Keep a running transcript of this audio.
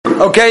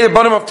Okay, the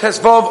bottom of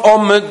Tesvav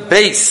Omid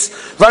base.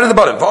 Right at the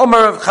bottom.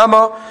 V'Omar Rav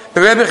Chama,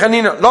 Rebbe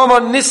Chanina,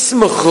 Lama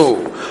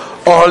Nismachu,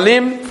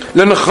 Ohalim,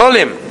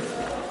 L'Necholim.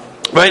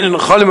 Right, in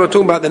Necholim we're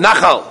talking about the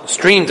Nachal,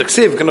 stream, the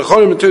Ksiv,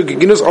 Necholim,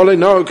 Ginus, Olei,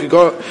 Naro,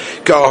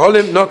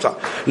 Ohalim, Nota.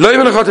 Lo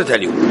even to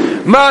tell you.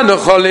 Ma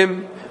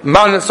Necholim,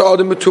 Ma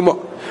Nesa'odim,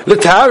 Betuma.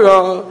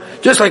 L'Tara,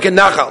 just like a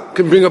Nachal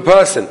can bring a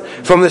person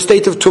from the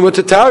state of Tumah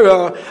to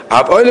Tara,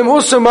 Ab Olim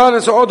also Ma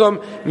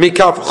Nesa'odim,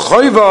 Mikaf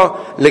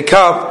Choiva,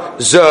 Lekaf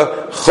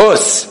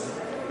Zechus.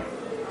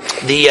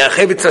 The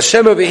Chevitz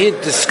Hashem over here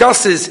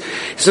discusses,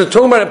 so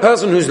talking about a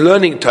person who's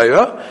learning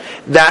Torah,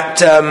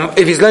 that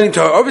if he's learning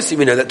Torah, obviously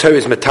we know that Torah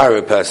is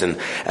Matara person.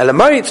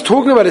 Elamai, it's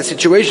talking about a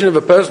situation of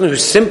a person who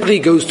simply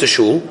goes to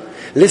shul,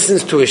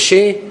 listens to a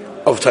shir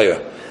of Torah.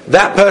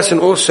 That person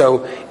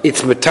also,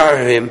 it's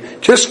Matara him,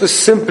 just for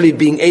simply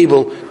being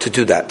able to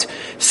do that.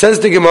 Says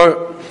the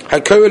Gemara, we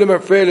quote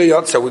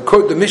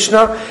the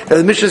Mishnah, and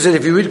the Mishnah says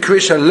if you read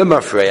Krisha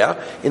Lemafreya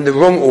in the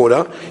wrong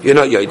order, you're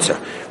not Yotza.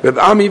 Reb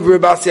Ami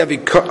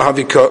v'Rebasi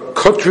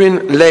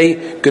Kotrin Le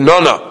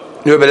Gnona,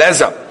 Reb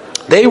Elazar.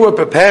 They were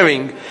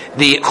preparing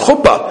the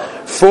chuppah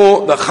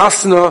for the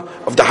chasna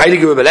of the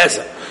Heilige Reb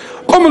Elazar.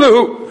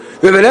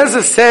 Reb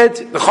Elazar said,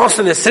 the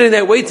chasna is sitting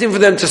there waiting for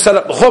them to set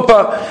up the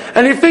chuppah,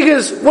 and he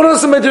figures, what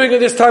else am I doing at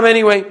this time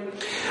anyway?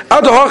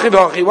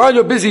 While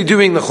you're busy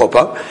doing the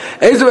chuppah,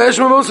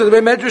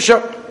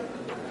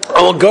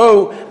 I will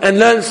go and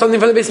learn something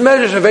from the Beis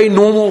Medrash, a very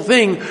normal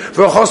thing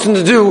for a chassan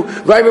to do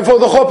right before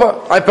the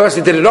chuppah. I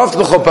personally did it after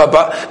the chuppah,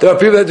 but there are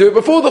people that do it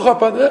before the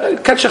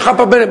chuppah. Catch a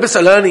chuppah ben, bit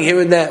of learning here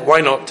and there.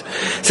 Why not?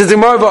 Says the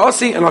Gemara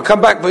v'asi, and I'll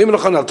come back.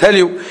 I'll tell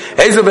you.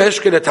 They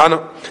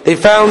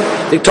found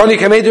the Tani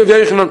Kamedu of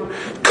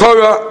Yeruchnan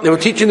Korah. They were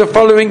teaching the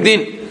following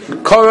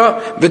din: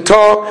 Korah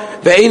v'tor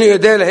ve'enu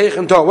yodeh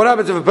leheichem tor. What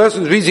happens if a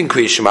person is reading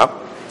Kriya Shema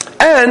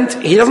and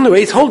he doesn't know where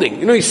he's holding?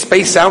 You know, he's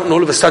spaced out, and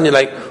all of a sudden you're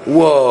like,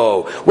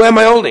 whoa, where am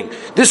I holding?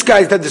 This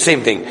guy's done the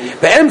same thing.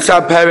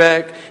 Be'emsa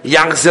perek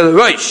yachzel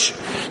roish.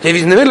 If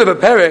he's in the middle of a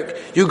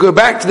perek, you go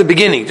back to the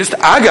beginning. Just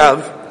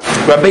agav,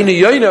 Rabbeinu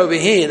Yoina over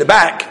here in the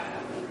back,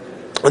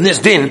 on this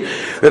din,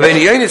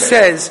 Rabbeinu Yoina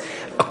says,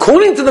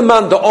 according to the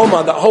man, the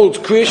Omar, that holds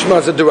Kriya Shema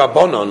as a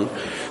D'Rabbanan,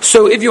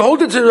 so if you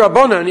hold it to the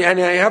Rabbanan and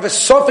you have a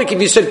suffix,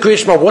 if you said Kriya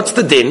Shema, what's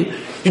the din?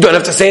 You don't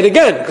have to say it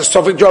again, because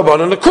suffix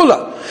D'Rabbanan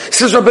L'Kula.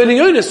 Says Rabbeinu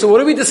Yonis, so what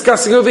are we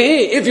discussing over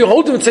here? If you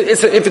hold it,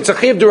 if it's a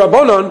Chiv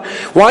D'Rabbanan,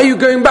 why are you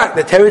going back?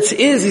 The teretz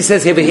is, he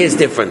says over here is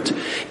different.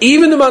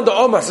 Even the man, the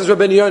Omar, says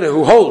Rabbeinu Yonis,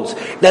 who holds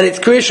that it's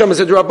Kriya Shema as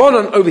a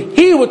D'Rabbanan, over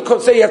here would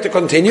say you have to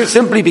continue,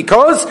 simply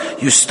because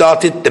you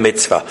started the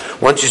mitzvah.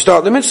 Once you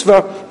start the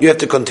mitzvah, you have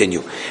to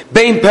continue.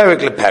 Bein perek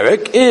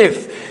leperek,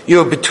 if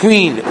you're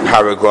between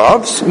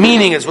paragraphs,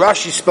 meaning as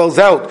Rashi spells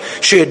out,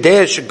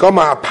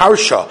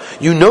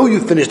 you know you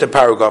finished the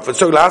paragraph, and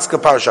so you ask a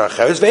parasha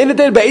acheres,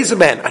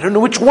 I don't know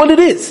which one it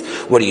is.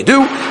 What do?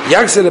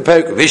 Yagsel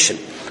leperek vishin.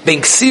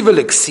 Being ksiva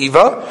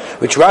leksiva,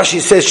 which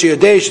Rashi says,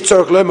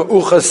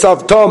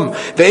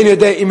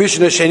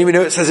 we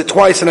know it says it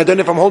twice, and I don't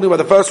know if I'm holding by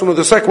the first one or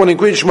the second one in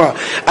Kriya Shema,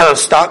 and I'm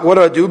stuck.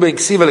 What do? Being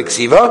ksiva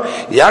leksiva,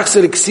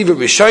 yagsel leksiva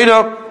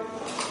rishayna,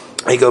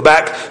 I go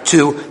back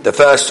to the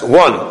first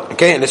one.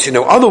 Okay, unless you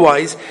know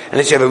otherwise,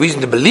 unless you have a reason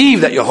to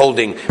believe that you're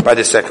holding by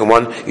the second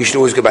one, you should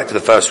always go back to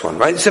the first one.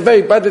 Right? It's a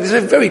very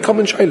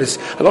common shaylis.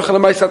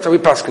 That's how we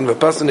pass. If a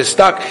person is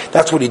stuck,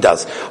 that's what he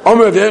does.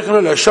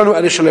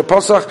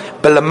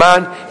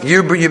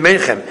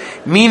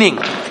 Meaning,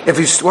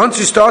 once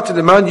you start to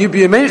the man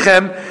yubi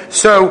yemechem,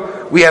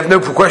 so we have no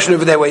question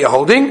over there where you're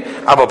holding.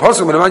 Then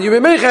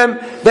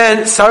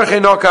sarche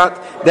nokat,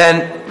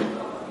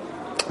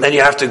 then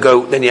you have to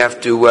go. Then you have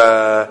to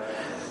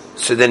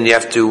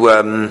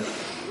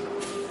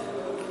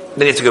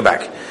go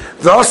back.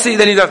 V'asi,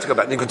 then you don't have to go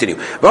back. Then continue.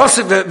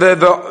 V'asi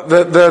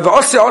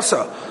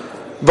asa.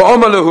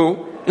 V'omalahu.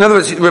 In other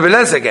words, Rebbe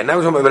Elazar again. That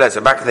was Rebbe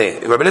Elazar back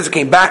there. Rebbe Elazar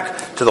came back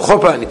to the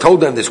chuppah and he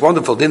told them this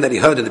wonderful din that he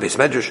heard in the Beis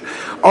Medrash.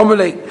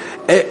 Omalei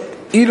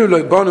ilu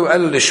lo banu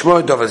elu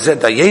lishmo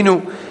davazed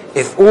dayenu.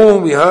 If all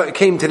we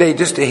came today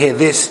just to hear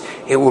this,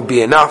 it would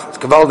be enough.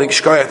 Gavaldik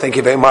Shkoya, thank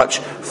you very much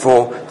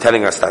for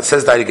telling us that.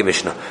 Says the Heilige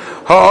Mishnah.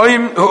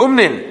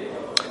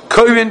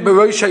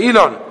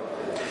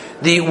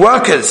 The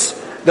workers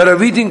that are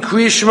reading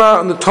Kriya Shema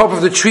on the top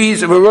of the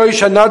trees of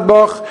Rosh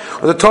Hanadbach,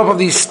 on the top of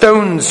these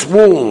stones,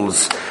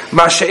 walls,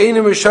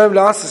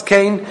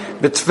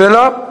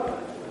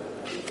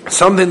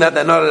 something that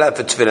they're not allowed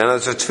for tefillah.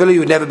 And so tefillah, you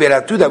would never be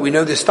allowed to do that. We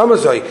know this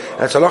tamazoi,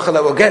 that's a halacha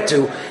that we'll get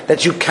to,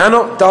 that you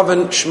cannot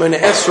daven Shemona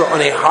Esra on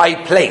a high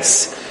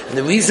place. And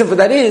the reason for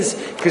that is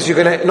because you're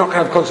going to not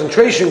have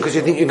concentration because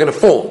you think you're going to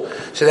fall.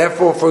 So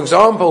therefore, for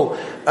example,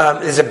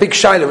 there's a big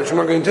shaila which we're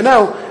not going to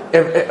now.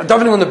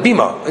 Davening on the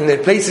bima, in the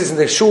places in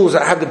the shuls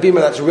that have the bima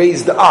that's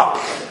raised up,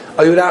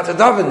 are you allowed to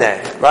daven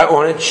there, right?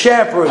 Or on a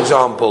chair, for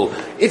example.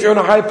 If you're in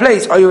a high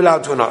place, are you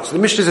allowed to or not? So the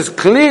Mishnah says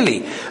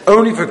clearly,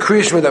 only for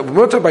Kriya Shema that would be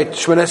mutter, by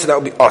Shemona Esra that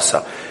would be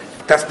asa.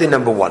 That's the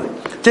number one.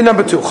 Din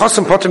number 2,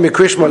 Chosan Potem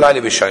Krishma Laili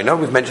V'Shoina.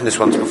 We've mentioned this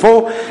once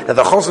before, that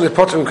the Chosan is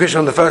Potem Krishma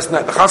on the first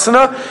night, the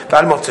Chasana,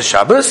 V'Admot to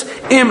Shabbos,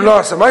 Im Lo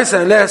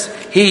Asamaisa, unless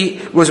he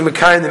was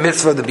Mekayim in the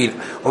mitzvah of the Bila.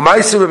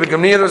 Umaisa Rabbi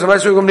Gamliel was a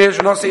Maisa Rabbi Gamliel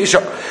Shonasa Isha,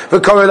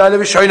 V'Korei Laili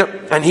V'Shoina,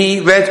 and he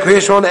read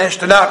Krishma on the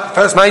Eshtanah, the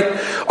first night.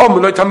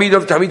 Lo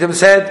Tamidim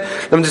said,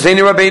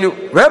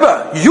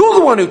 Rebbe, you're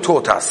the one who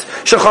taught us.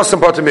 Shechosan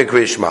Potem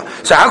Krishma.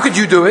 So how could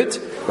you do it?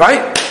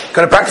 Right?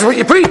 Going to practice what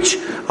you preach.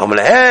 I'm not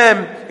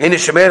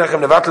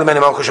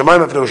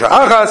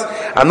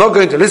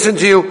going to listen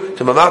to you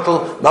to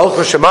Mavatal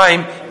Malchus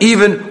Shemaim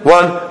even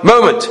one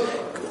moment.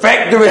 In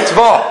fact,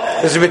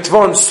 there's a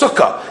Ritvah in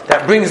Sukkah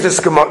that brings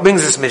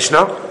this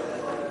Mishnah.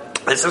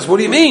 It says, what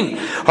do you mean?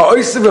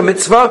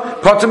 Mitzvah,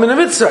 potem in a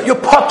mitzvah. You're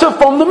potter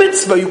from the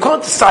mitzvah. You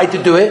can't decide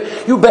to do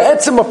it. You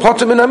be'etzim a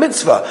potem in a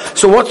mitzvah.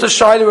 So what's the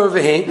shaila over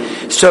here?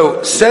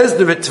 So says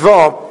the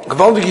Ritvah,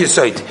 Gvaldig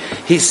Yisoid,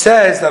 he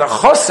says that a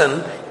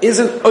chosen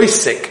isn't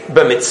oisik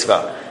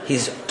b'mitzvah.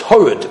 He's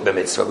torud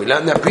b'mitzvah. We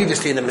learned that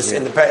previously in the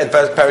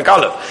first Perek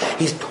Aleph.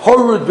 He's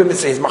torud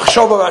b'mitzvah. He's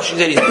machshava Rashi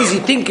said. He's busy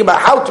thinking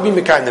about how to be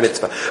mekayim the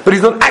mitzvah. But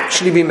he's not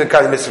actually being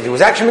mekayim the mitzvah. If he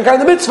was actually mekayim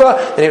the mitzvah,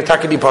 then he would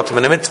take to be potem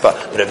in the mitzvah.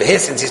 But over here,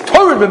 since he's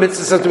torud b'mitzvah,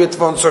 says the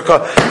mitzvah on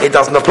Sukkah, it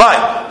doesn't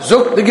apply.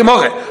 Zuk the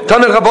Gemara.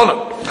 Tana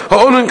Rabbanon.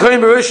 Ha'onun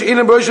koyin b'rosh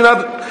ilan b'rosh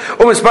adam.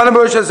 U'mispanim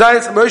b'rosh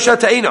hazayis b'rosh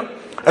ha'ta'ina.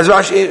 As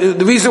Rashi,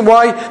 the reason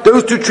why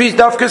those two trees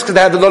dafkas, because they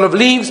had a lot of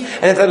leaves, and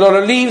if they had a lot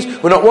of leaves,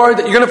 we're not worried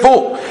that you're going to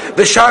fall. But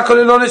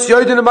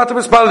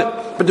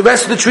the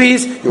rest of the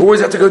trees, you always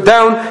have to go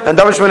down and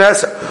daven Shemona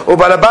Esrei.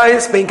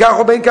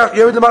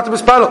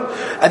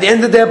 At the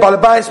end of the day,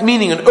 Balabayas,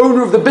 meaning an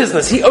owner of the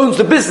business, he owns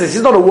the business.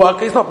 He's not a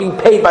worker. He's not being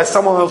paid by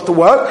someone else to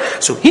work,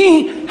 so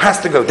he has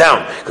to go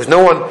down because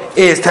no one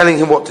is telling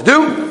him what to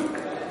do.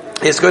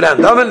 Is go down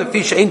daven,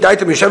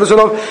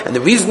 and the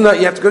reason that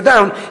you have to go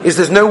down is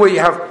there's no way you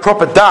have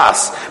proper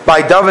das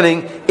by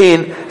davening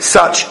in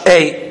such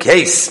a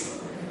case.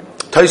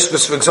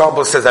 Tosfos, for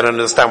example, says, I don't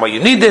understand why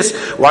you need this.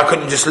 Why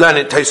couldn't you just learn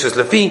it? Tosfos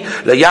lefi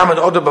leyaman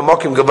odo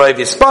b'mokim gabay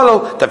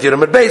v'yispalo daf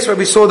Yudam Beis, where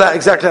we saw that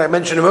exactly like I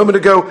mentioned a moment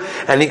ago,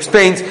 and he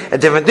explains a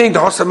different thing. The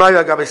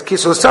hosamaya gabes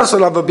kisol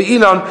sasol ava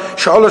beilan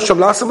sha'olah shom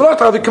lasam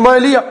v'lot avi k'may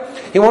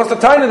Eliyah. He wants to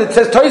tie it. It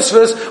says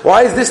Tosfos.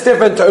 Why is this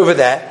different to over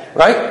there?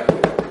 Right?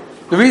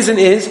 The reason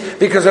is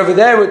because over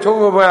there we're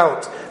talking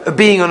about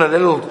being on a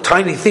little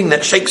tiny thing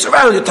that shakes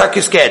around, you're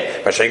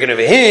scared. But shaking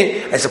over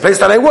here, it's a place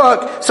that I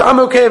work, so I'm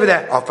okay over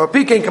there. After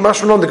Peking,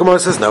 Kamashmanon, the Gemara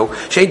says no.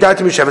 Shei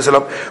Daitim Yishem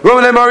Salam.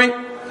 Roman Emari,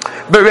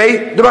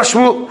 Berei, the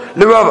Bashmul,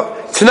 the Rava.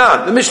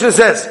 Tanan, the Mishnah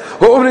says,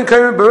 Ho'omrin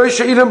Kairim, Berei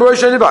Sha'ilam, Berei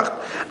Sha'ilibach.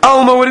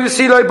 Alma, what do you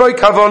see like boy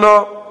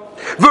Kavana?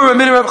 Vura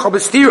minimum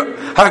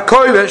Chabastira.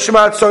 Hakoive,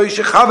 Shema Tzoi,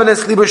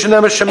 Shechavanes, Libo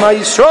Shanema, Shema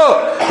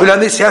Yisrael. We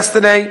learned this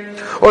yesterday.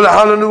 Or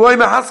lahala nuoy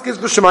mahaskis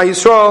b'shema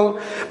Yisrael.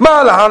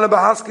 Ma lahala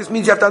b'haskis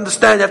means you have to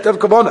understand, you have to have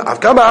kavanah. I've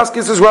got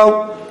b'haskis as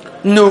well.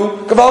 No,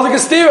 kavaldik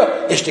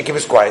estira. Ishtik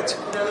was quiet.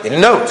 They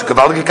didn't know. It's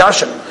kavaldik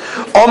kasha.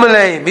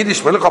 Omelei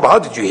midish melech.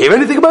 Did you hear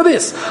anything about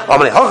this?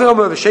 Omelei hacham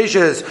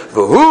v'sheishes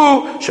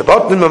v'hu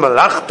shabatnim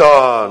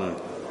v'malachton.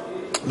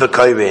 The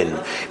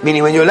kaivin,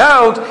 meaning when you're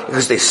allowed,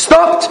 because they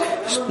stopped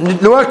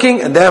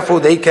working and therefore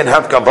they can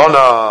have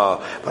kavanah.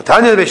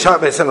 Batanya b'shat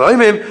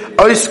b'seloimim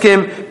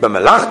oiskim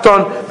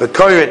b'malachton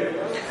v'kaivin.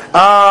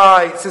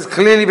 It says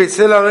clearly they're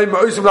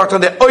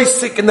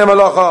oisik in the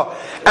malacha,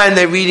 and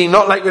they're reading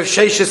not like Rav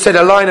Sheshes said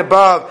a line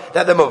above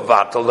that they're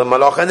mavatal the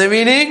malacha, and they're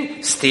reading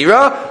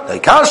stira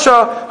like kasha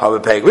ha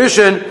b'perek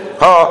rishon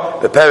ha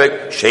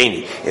b'perek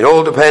sheni. It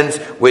all depends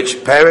which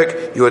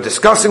perek you are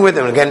discussing with.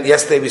 And again,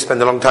 yesterday we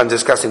spent a long time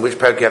discussing which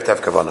perek you have to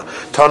have kavanah.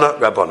 Tana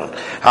Rabbanon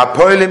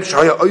hapoilim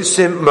shaya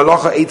oisim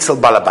malacha eitzel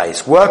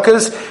balabais.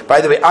 Workers,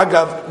 by the way,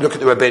 agav, look at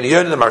the Rabbeinu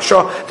Yonah and the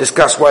Marsha,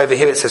 discuss why over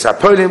here it says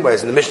hapoilim,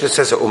 whereas in the Mishnah it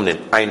says umnin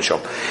ayin shom.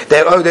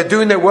 They're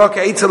doing their work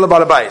eitzel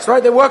balabais,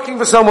 right? They're working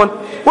for someone.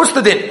 What's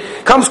the din?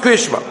 Comes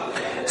Krishma.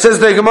 Says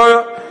the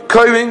Gemara,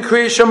 koyin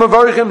Krishma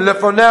mavarchim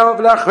lefonel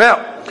v'lachvel.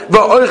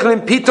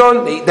 V'oichlin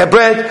piton, they eat their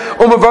bread.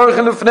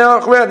 U'mavarchim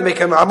lefonel v'lachvel. They make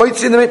them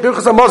amoitzin, they make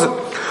birchas hamazon.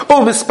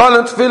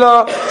 U'mispalant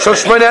tefillah shel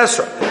Shmoneh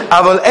Esrei.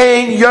 Aval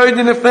ein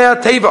yodin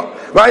lefnei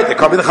teva. Right? They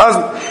copy the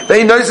chazan.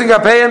 They noising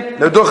apayim,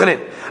 no duchenin.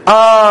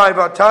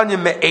 Vatanya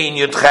me'ein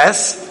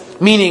yudches.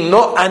 Meaning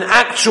not an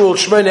actual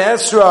Shmoneh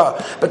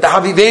Esrei, but the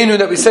Havivenu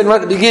that we said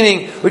right at the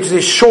beginning, which is a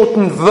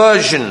shortened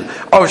version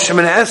of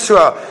Shmoneh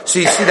Esrei. So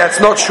you see that's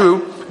not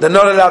true. They're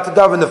not allowed to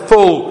daven the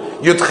full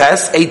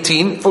Yudches,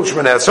 18, full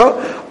Shmoneh Esrei.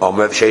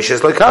 Rav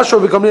Sheshes like Kasha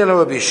become near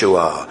Rabbi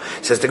Yeshua.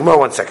 Says the Gemara,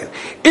 1 second.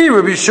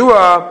 Rabbi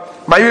Yeshua,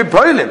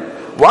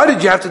 why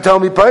did you have to tell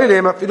me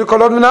Poilim? Afidu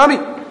kol od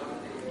minami.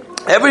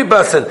 Every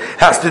person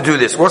has to do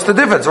this. What's the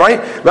difference, right?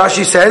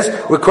 Rashi says,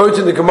 we're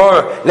quoting the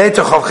Gemara,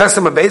 later chav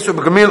chesem abeis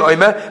u'begamil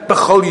oime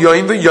b'chol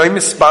yoim v'yoim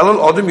mispalal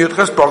odom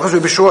yudches brachos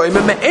u'b'shua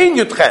oime me'ein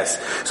yudches.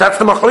 So that's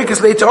the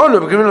machlokes later on.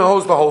 Rabbi Gamliel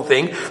holds the whole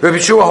thing. Rabbi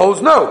Yeshua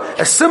holds no,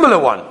 a similar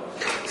one.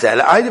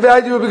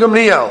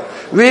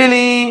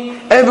 Really,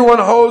 everyone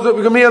holds Rabbi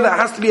Gamliel that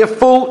has to be a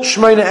full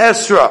Shmoneh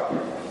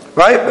Esrei.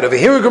 Right? But over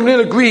here, Gamliel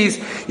agrees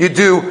you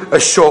do a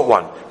short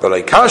one.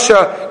 v'loi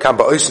kasha, kan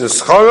ba'oisen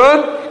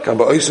scharon, kan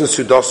ba'oisen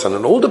sudosan.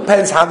 And all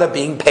depends how they're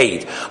being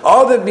paid.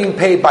 Are they being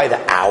paid by the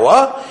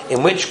hour,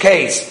 in which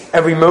case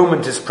every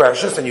moment is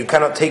precious and you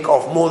cannot take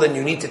off more than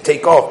you need to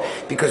take off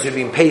because you're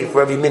being paid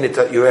for every minute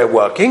that you're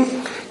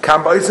working.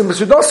 Kan ba'oisen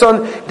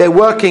b'sudosan, they're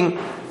working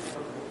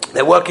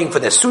for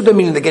their suda,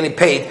 meaning they're getting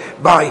paid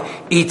by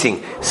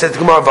eating. Says the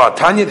Gemara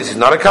Vatanya, this is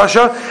not a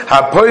kasha.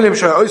 Ha-poilim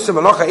sha'osim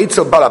malacha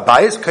itzel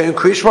balabayis kayun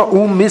krishma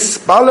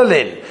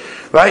u'misbalalin.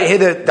 Right, here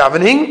they're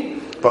davening.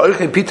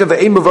 Ba'orchen pita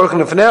ve'im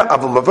mavorchen afner,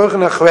 avul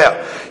mavorchen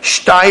achwer.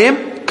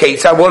 Shtayim,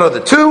 keitza, one of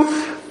the two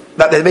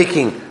that they're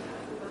making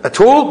at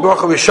all.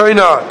 Bracha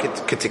v'shoyna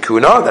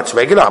ketikuna, that's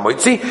regular,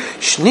 hamoitzi.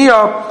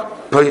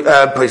 Shniya,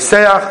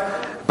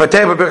 poiseach,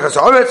 patei b'berachos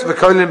ha'oretz,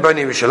 v'koilin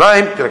b'nei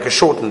Yerushalayim, like a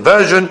shortened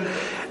version.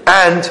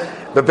 And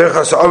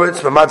Berachos ha'oretz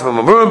b'madva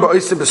mamurim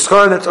ba'osim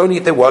b'schar, that's only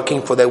if they're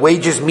working for their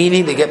wages,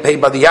 meaning they get paid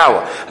by the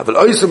hour.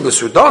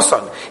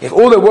 If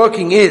all they're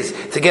working is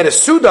to get a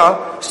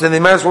suda, so then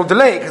they might as well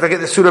delay it because they get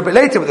the suda a bit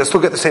later, but they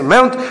still get the same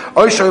amount.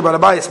 Most of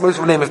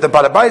the name, if the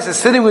balabais is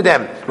sitting with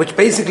them, which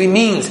basically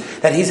means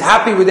that he's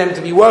happy with them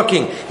to be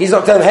working. He's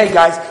not telling them, hey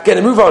guys, get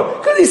a move on.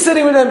 Because he's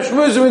sitting with them,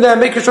 shmuzing with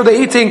them, making sure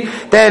they're eating,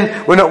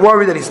 then we're not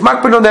worried that he's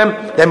makbid on them.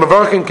 Then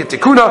mavarkim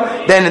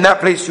kitikuna, then in that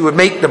place you would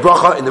make the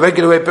bracha in the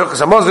regular way, berachos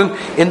hamazon,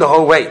 in the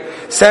whole way.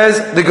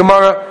 Says the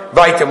Gemara,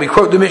 right, and we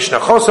quote the Mishnah,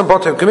 Chosim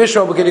Bottom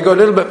Commissioner, we're going to go a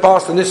little bit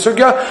past in this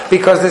sugya,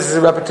 because this is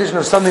a repetition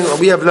of something that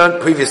we have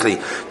learned previously.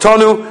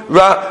 Tonu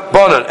Ra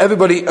Bonan.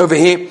 Everybody over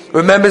here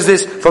remembers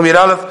this from Yud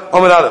Aleph,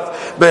 Amud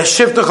Aleph.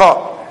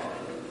 B'shivtecha,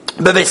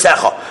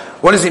 b'veisecha.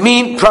 What does it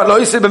mean? Prat lo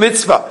yiseh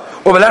b'mitzvah.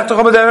 This is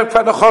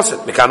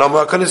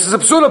a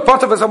psula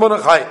pot of a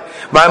samon chai.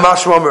 My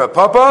mashmam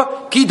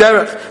papa ki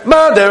derech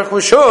ma derech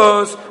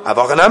rishos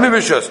avachanami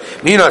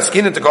rishos mina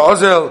skin to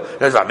gozel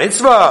there's a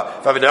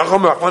mitzvah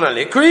vaviderachom rachman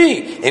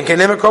alikri in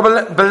kenem kol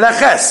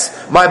beleches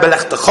my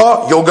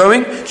belechtecha you're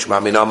going shma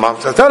mina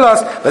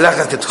mamsatelas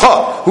beleches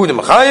titcha hu the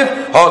machayev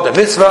ha the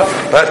mitzvah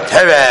but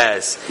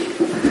teres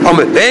on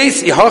the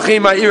base ihachi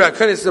my ira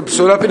kenis the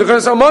psula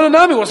pidukas samon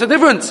nami. What's the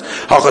difference?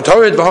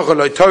 Hachatorid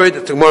v'hachaloy torid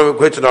that tomorrow we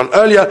quoted on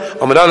earlier.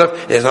 Amud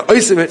Aleph, there's no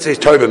oisim mitzvah, it's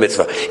Torah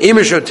mitzvah.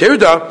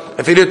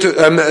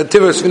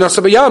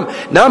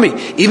 Nami,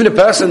 even a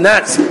person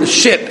that's the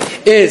ship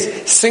is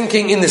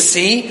sinking in the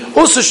sea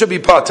also should be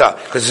pata,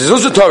 because it's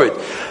also Torah.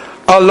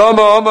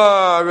 Alama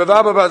Oma Rav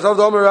Abba Bazav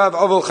Omer Rav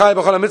Avol Chai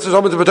B'chol HaMitzvahs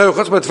Omer T'Batoy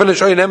Chutz B'Tefilin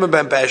Shoyin Nemen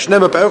Ben Pesh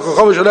Nemen Pe'ocha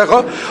Chovish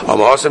Alecha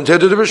Oma Hasem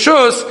Tirdu De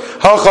B'Shus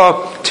Hacha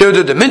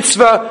Tirdu De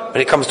Mitzvah.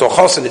 When it comes to a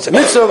Chosin it's a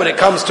mitzvah, when it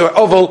comes to an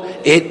oval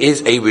it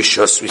is a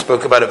Rishus. We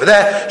spoke about it over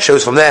there,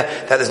 shows from there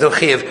that there's no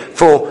chiyuv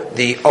for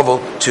the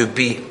oval to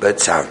be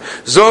B'Tzar.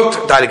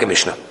 Zogt Dalig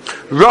Mishnah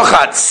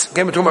Rochatz,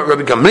 again we're talking about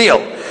Rabbi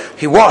Gamliel,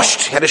 he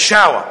washed, he had a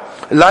shower.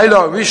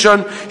 Laila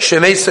Rishon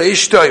Shemesa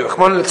Ishtoy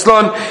Rahman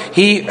al-Itzlan,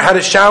 he had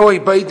a shower, he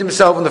bathed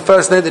himself on the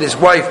first night that his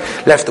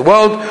wife left the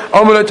world.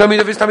 Amar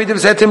Tamid of his Tamidim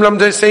said to him, Lam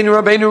Deseinu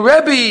Rabbeinu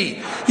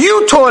Rebbe,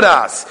 you taught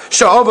us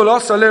Sha'aval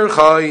Asa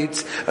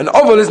Lerchait, an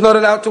oval is not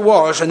allowed to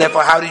wash, and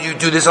therefore how did you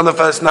do this on the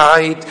first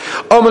night?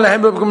 Amar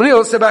Lahem Rabbi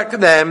Gamliel said back to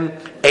them,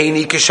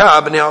 Eini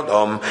Kishab Bnei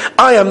Adam,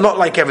 I am not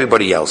like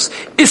everybody else.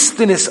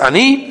 Istinis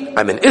Ani,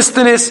 I'm an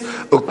Istinis,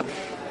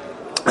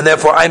 and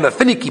therefore I am a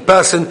finicky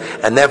person,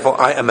 and therefore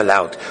I am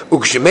allowed.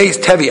 Ukshemei's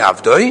Tevi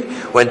Avdoi,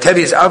 when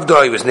Tevi's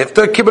Avdoi was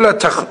Nifta, Kibbala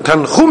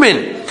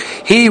Tanchumin,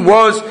 he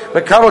was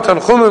Mekabel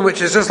Tanchumin,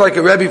 which is just like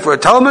a Rebbe for a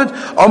Talmud.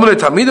 Amle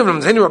Tamidim,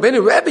 Ramzeni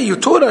Rabbeinu, Rebbe, you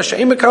taught us,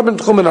 She'im Mekabel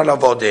Tanchumin al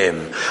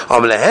Avodim.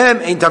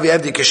 Amlehem, Ein Tavi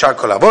Evdi Kishar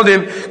Kol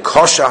Avodim,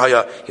 Kosha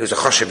Haya, he was a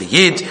Kosha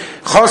V'Yid.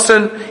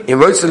 Chosen, in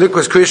Rotz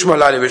Liquid Krishma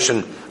Lali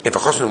Rishon, if a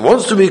Chosen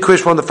wants to be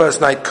Krishma on the first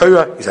night,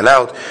 Korah, he's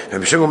allowed.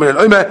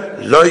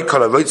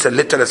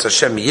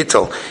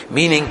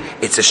 Meaning,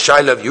 it's a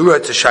Shaila of Yura,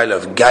 it's a Shaila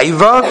of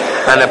Gaiva,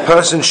 and a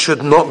person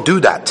should not do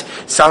that.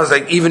 Sounds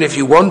like even if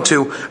you want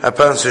to, a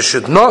person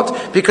should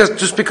not, because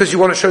just because you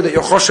want to show that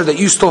you're Choshev, that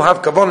you still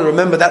have Kavanah,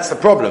 remember that's the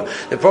problem.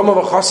 The problem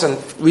of a Chosen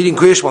reading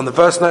Krishma on the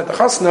first night, the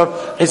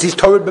Chasna, is he's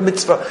Torah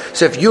b'mitzvah.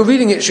 So if you're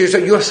reading it,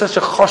 you're such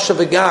a Choshev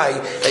a guy,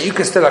 that you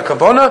can still have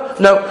Kavanah.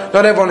 No,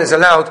 not everyone is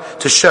allowed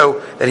to show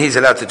that he's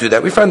allowed to do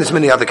that. We find this in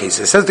many other cases.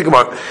 It says the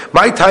Gemara,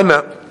 my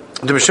timer,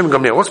 the Mishim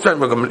Gamliel, what's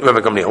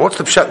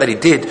the pshat that he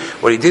did?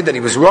 What he did, that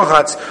he was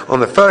rochatz on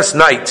the first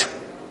night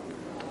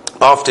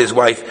after his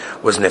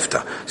wife was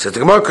nifta. Says the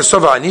Gemara,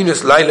 Kosova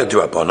Aninus Laila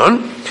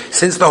Durabonon,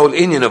 since the whole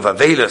Indian of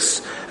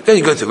Avelis, then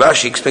you go to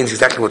Rashi, explains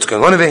exactly what's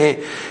going on over here.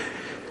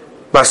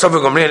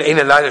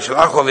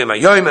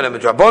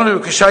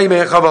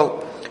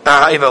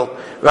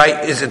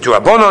 Right, is it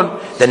Drabonon?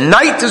 The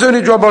night is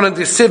only Drabonon,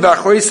 the Siva,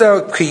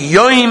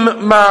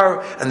 Kiyoim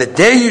Mar, and the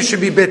day you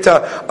should be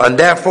bitter, and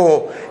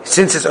therefore,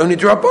 since it's only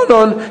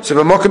Drabonon, so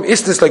B'mokim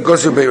Istnis like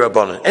Gozu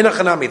Be'Rabonon.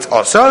 Enochanami, it's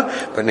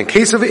Asa, but in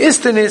case of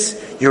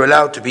Istnis, you're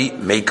allowed to be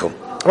Mekel.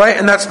 Right,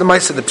 and that's the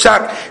mice of the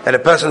psak, that a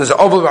person is an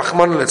oval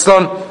Rahman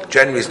al-Itzlan,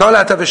 generally is not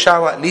allowed to have a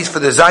shower, at least for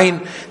the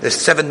Zayin, the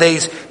 7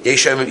 days,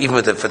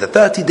 even for the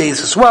 30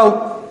 days as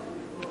well.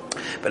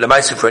 but the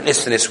Maisa for an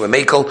Istanis were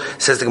Mekel,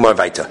 says the Gemara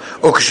Vaita.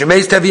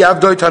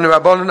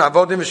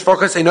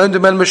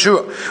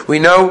 We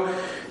know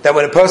that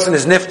when a person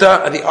is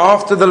nifta,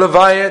 after the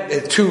levaya,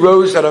 there are 2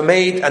 rows that are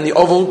made, and the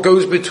oval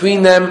goes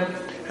between them,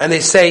 and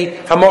they say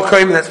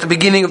Hamokim, that's the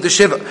beginning of the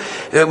Shiva.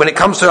 When it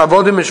comes to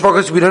Avodim and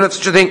Shvokas, we don't have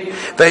such a thing.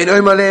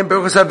 Ve'inoim aleim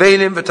berachos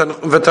avelim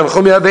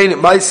v'tanchumi avelim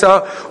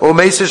Maisa or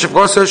Meisa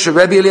Shvokas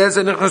Sherebbi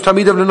Eliezer Nechnos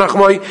Tamidav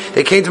Lenachmoi.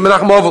 They came to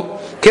Menachem Oval.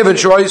 Kevin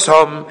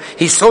Shroisham,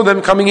 he saw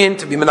them coming in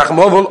to be Menachem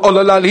Oval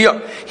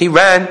Olalaliyah. He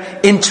ran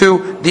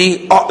into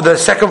the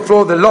second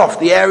floor, the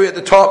loft, the area at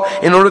the top,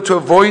 in order to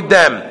avoid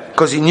them,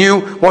 because he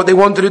knew what they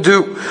wanted to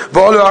do.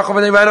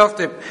 And they ran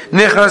after him.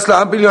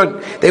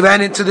 They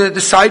ran into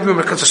the side room,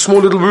 because it's a small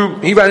little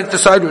room. He ran into the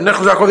side room.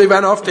 They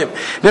ran after him.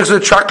 The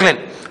traklin.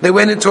 They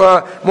went into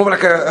more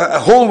like a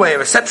hallway, a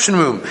reception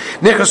room.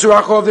 They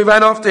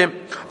ran after him.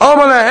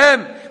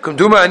 I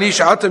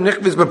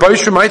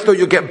thought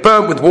you'd get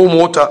burnt with warm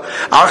water.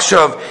 I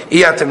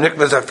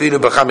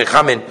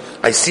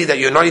see that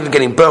you're not even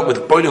getting burnt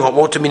with boiling hot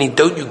water, meaning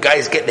don't you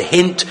guys get the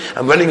hint?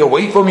 I'm running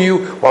away from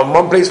you from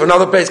one place to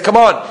another place. Come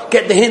on,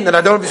 get the hint that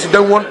I obviously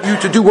don't want you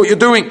to do what you're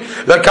doing.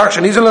 Did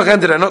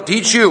I not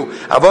teach you?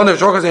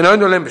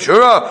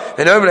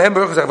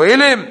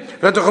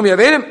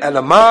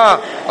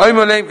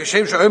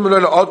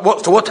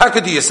 So what taka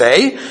do you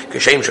say? The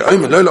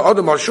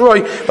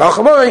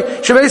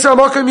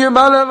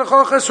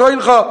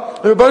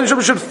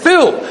should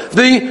fill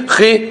the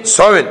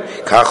chisorin.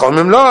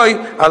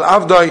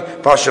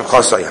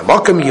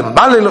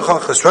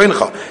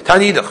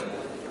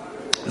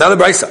 Now the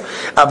Brisa.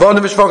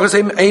 Avonim v'shvachas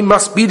ein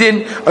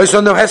masbidin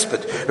oison no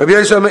hesped. Rabbi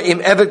Yisrael im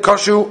eved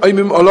kashu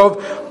oimim olov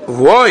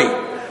voy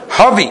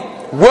havi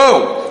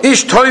whoa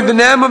ish toy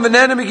v'nema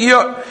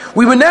megiyot.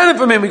 We were nanim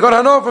from him. We got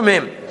hana from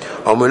him.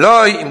 What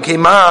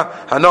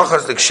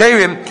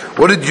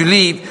did you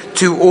leave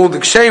to all the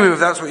ksherim, if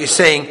that's what you're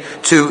saying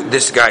to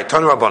this guy?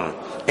 Tanu Rabbanan.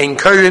 In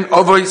Korean,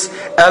 Ovois,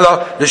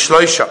 Ella, the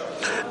Shloisha.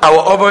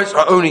 Our Ovois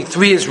are only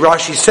 3, as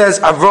Rashi says,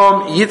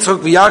 Avram, Yitzchak,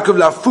 V'Yakov,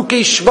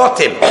 Lafuke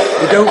Shvatim.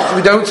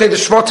 We don't say the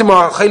Shvatim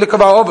are Chelik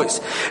of our Ovois.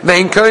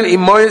 In Korean,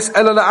 Imoyes,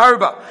 Ella,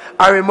 Arba.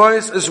 Our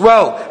Imoyes as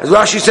well. As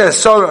Rashi says,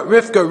 Sarah,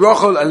 Rivka,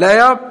 Rochel,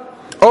 Alea.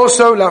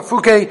 Also,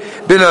 Lafuke,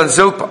 Bilan,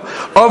 Zilpa.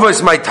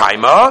 Ovois, my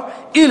timer.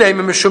 If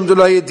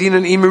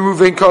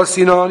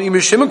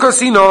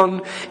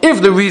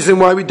the reason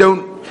why we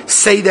don't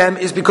say them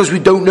is because we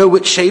don't know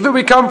which shaver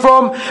we come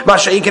from,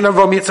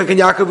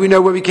 we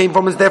know where we came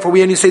from, and therefore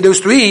we only say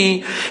those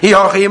 3.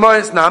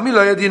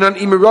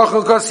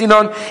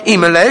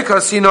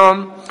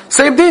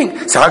 Same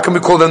thing. So how can we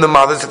call them the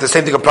mothers if the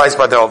same thing applies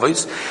by the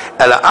others?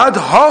 I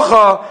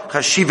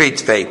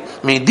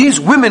mean, these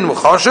women were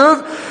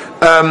chashuv,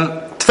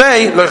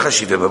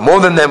 but more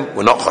than them,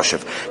 we're not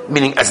chashuv,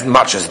 meaning as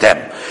much as them.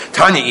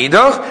 Tanya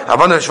idach,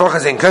 avana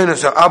shvachas in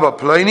koinus or abba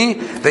ploini,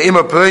 the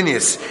ima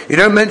plonius. You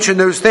don't mention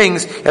those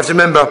things. You have to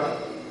remember,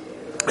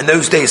 in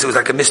those days it was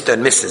like a Mr.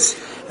 and Mrs.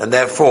 And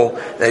therefore,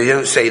 you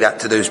don't say that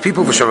to those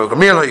people. We bring a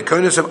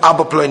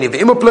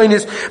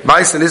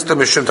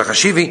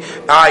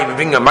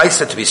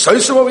Maisa to be so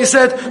what we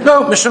said.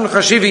 No, Mishum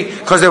Chashivi,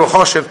 because they were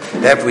chashiv,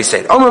 therefore we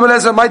said.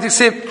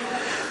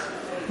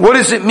 What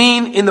does it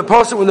mean in the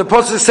pasuk when the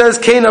pasuk says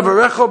Kain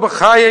avarecho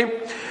b'chaye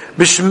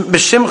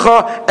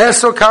b'shimcha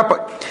eso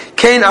kappa?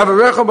 Kain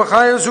avarecho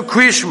b'chaye zu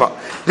krishma.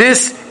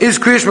 This is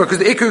krishma because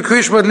the ikru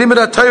krishma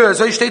limit Torah.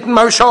 So steht in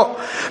Marsha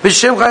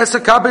b'shimcha eso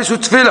kappa zu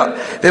tefila.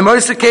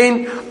 V'moise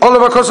Kain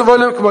olav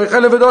hakosovolim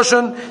k'moichel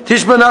v'doshan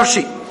tishba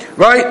nafshi.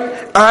 Right,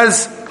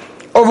 as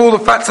of all the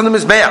fats on the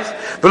mizbeach,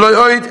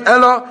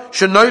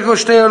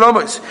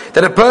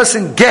 that a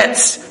person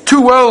gets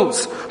 2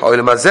 worlds.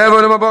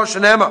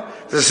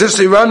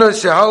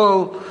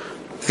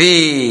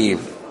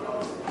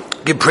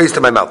 Give praise to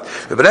my mouth.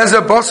 After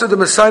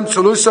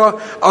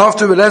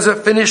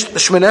Rebelezer finished the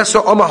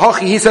Shmanesah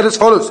Omahachi, he said as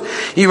follows: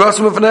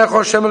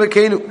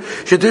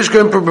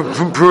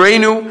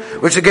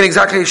 which again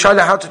exactly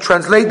Shaila how to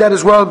translate that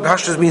as well.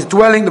 Pashtus means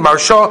dwelling. The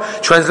Marsha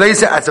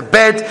translates it as a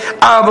bed.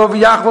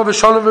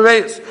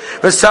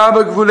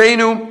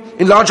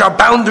 Enlarge our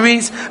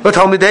boundaries, but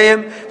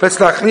Talmideim,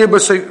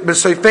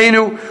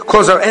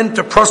 cause our end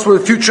to prosper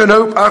with future and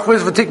hope.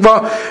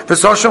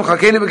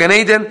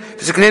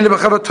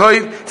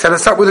 Set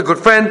us up with a good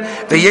friend.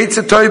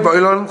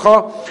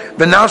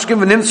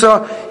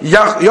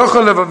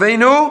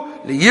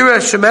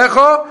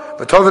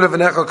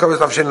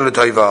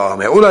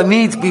 May all our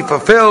needs be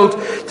fulfilled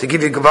to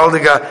give you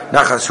gewaldige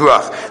nachas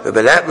ruach.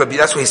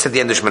 That's what he said at the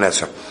end of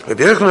Shmanesra.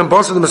 Rabbi Yochanan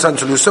bossed the Masan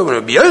Chaluso. When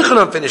Rabbi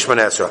Yochanan finished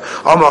Shmanesra,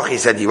 Amach, he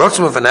said,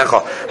 Yirotzim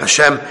v'necha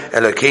Hashem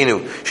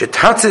Elokeinu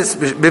shetatzis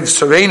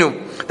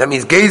b'v'soreinu. That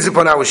means gaze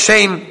upon our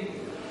shame.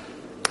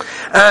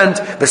 And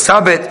the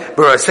sabet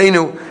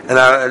b'raseinu,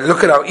 and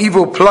look at our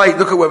evil plight.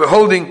 Look at where we're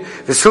holding.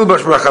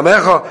 V'silbash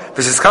b'rachamecha,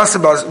 v'siskasa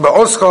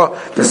ba'oscha,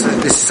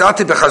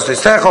 v'sisati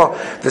b'chazdoistecha,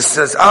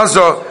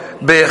 v'sisazo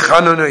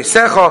bechanunoi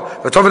secha,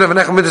 v'toved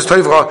v'necha midas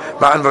toivra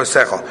ma'an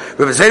v'secha.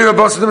 V'v'zei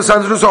rabos the Messiah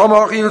Jerusa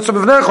Amachi Yitzum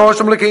v'necha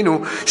Hashem Lekenu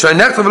Shalei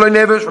nechta v'loi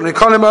nevesh v'loi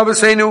kolim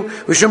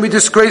avasenu. We shouldn't be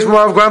disgraced from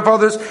our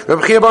grandfathers.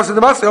 V'b'chia bas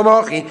the Messiah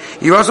Amachi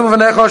Yirasum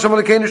v'necha Hashem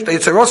Lekenu Shtei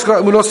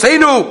Tzeroscha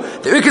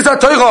Emunosenu the Ikis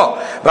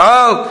HaToicha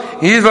V'al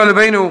Yidva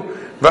Lebeinu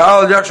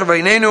V'al Yakshav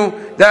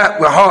V'einenu, that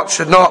our heart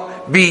should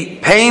not be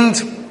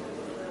pained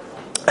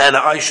and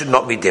our eyes should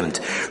not be dimmed.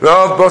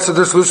 Rav Bosa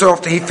the Slusa,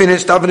 after he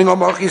finished davening on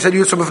Mach, he said,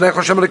 Yusuf of Nech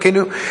Hashem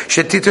Lekenu,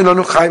 Shetitun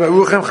Anu Chaim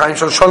Aruchem, Chaim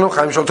Shal Shalom,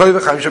 Chaim Shal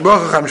Toiva, Chaim Shal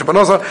Bracha, Chaim Shal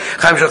Panosa,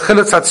 Chaim Shal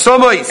Chilat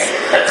Satsomois.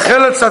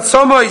 Chilat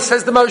Satsomois,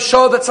 says the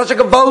Moshe, that's such a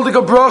gavaldik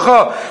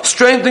bracha,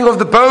 strengthening of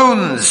the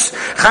bones.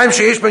 Chaim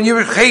Sheish Ben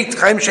Yirish Chet,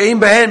 Chaim Sheim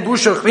Behen,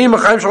 Busha Chima,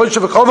 Chaim Shal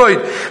Isha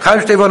V'Chovoid, Chaim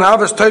Shtevon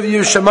Avas, Toiva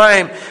Yirush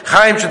Shamayim,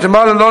 Chaim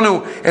Shetemal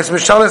Lonu, Es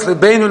Meshalas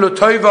Lebeinu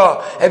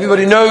L'Toiva.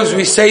 Everybody knows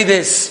we say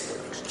this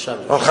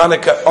on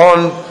Chanukah,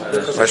 on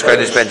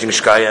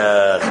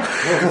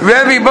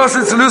Rabbi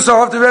Basan Salusa,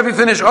 after Rabbi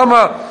finished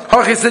Omar,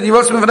 Hachi said, "You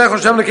must be v'nech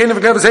Hashem lekenu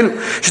v'glev zenu."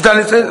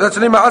 Sh'dan that's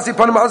the name of Asi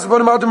Panim Asi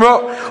Panim Adam Ra,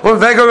 or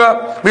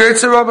Vegara,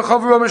 Miritzera,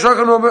 Bechavra,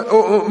 Meshachan,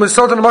 or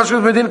Mesotan,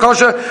 Mashkos, Medin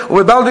Kasha,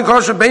 or Baldin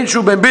Kasha, Ben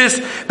Shu, Ben Bis,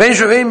 Ben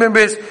Shu, Ben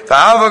Bis.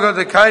 V'Havaga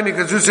the Kaimi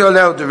Kazusi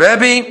allowed the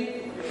Rabbi.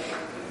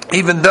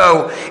 Even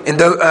though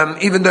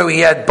he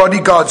had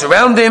bodyguards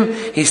around him,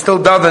 he still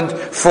davened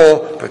for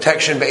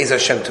protection. Be'ez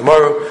Hashem,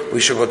 tomorrow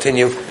we shall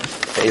continue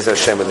Be'ez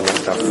Hashem with the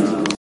next stuff.